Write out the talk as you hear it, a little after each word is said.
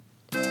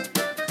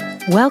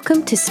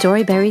Welcome to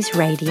Storyberries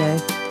Radio.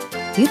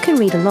 You can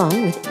read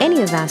along with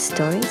any of our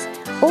stories,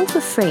 all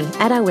for free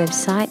at our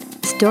website,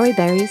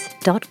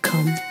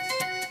 storyberries.com.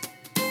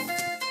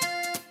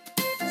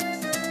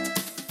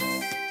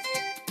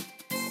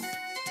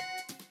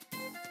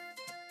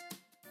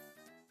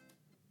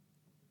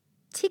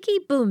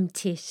 Tikky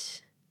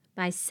Tish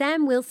by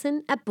Sam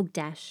Wilson at Book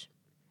Dash.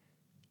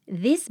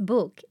 This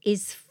book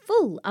is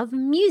full of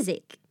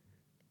music.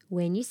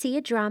 When you see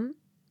a drum,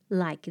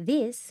 like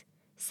this,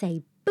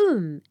 say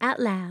boom out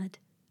loud.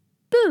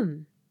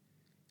 Boom.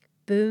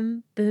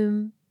 Boom,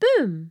 boom,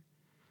 boom.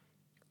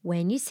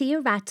 When you see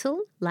a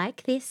rattle,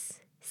 like this,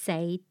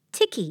 say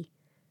ticky.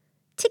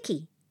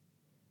 Ticky.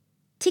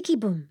 Ticky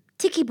boom,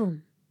 ticky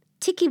boom,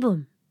 ticky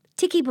boom,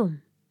 ticky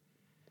boom.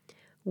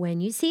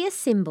 When you see a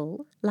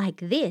cymbal,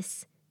 like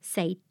this,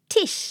 say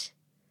tish.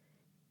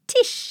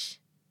 Tish.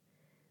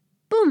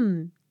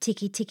 Boom,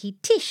 ticky, ticky,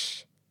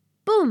 tish.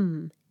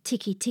 Boom,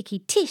 ticky, ticky,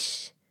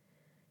 tish.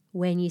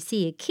 When you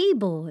see a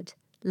keyboard,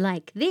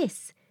 like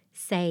this,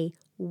 say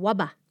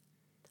wabba.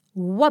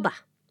 Wabba.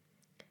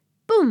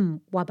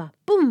 Boom, wabba,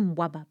 boom,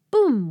 wabba,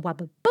 boom,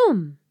 wabba,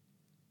 boom.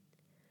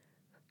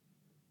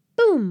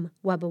 Boom,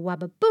 wabba,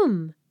 wabba,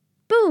 boom.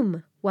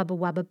 Boom, wabba,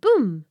 wabba,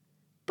 boom.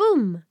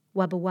 Boom,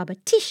 wabba, wabba,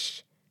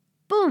 tish.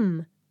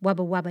 Boom,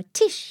 wabba, wabba,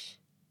 tish.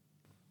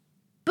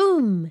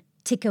 Boom,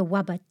 ticka,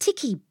 wabba,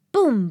 ticky.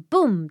 Boom,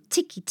 boom,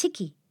 ticky,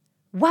 ticky.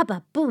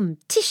 Wabba, boom,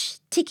 tish,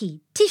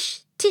 ticky,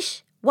 tish,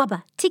 tish,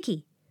 wabba,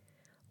 ticky.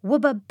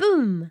 Wabba,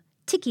 boom,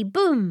 ticky,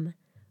 boom.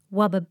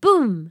 Wabba,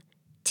 boom,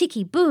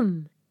 ticky,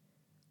 boom.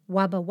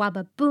 Wabba,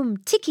 wabba, boom,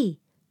 ticky.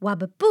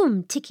 Wabba,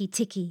 boom, ticky,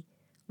 ticky.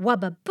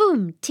 Wabba,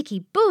 boom, ticky,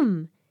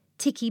 boom.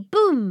 Ticky,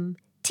 boom,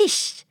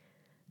 tish.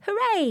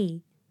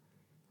 Hooray!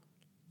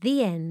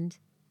 The end.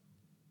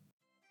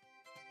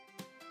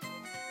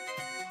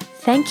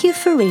 Thank you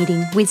for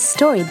reading with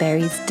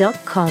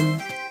Storyberries.com.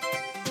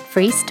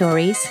 Free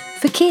stories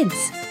for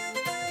kids.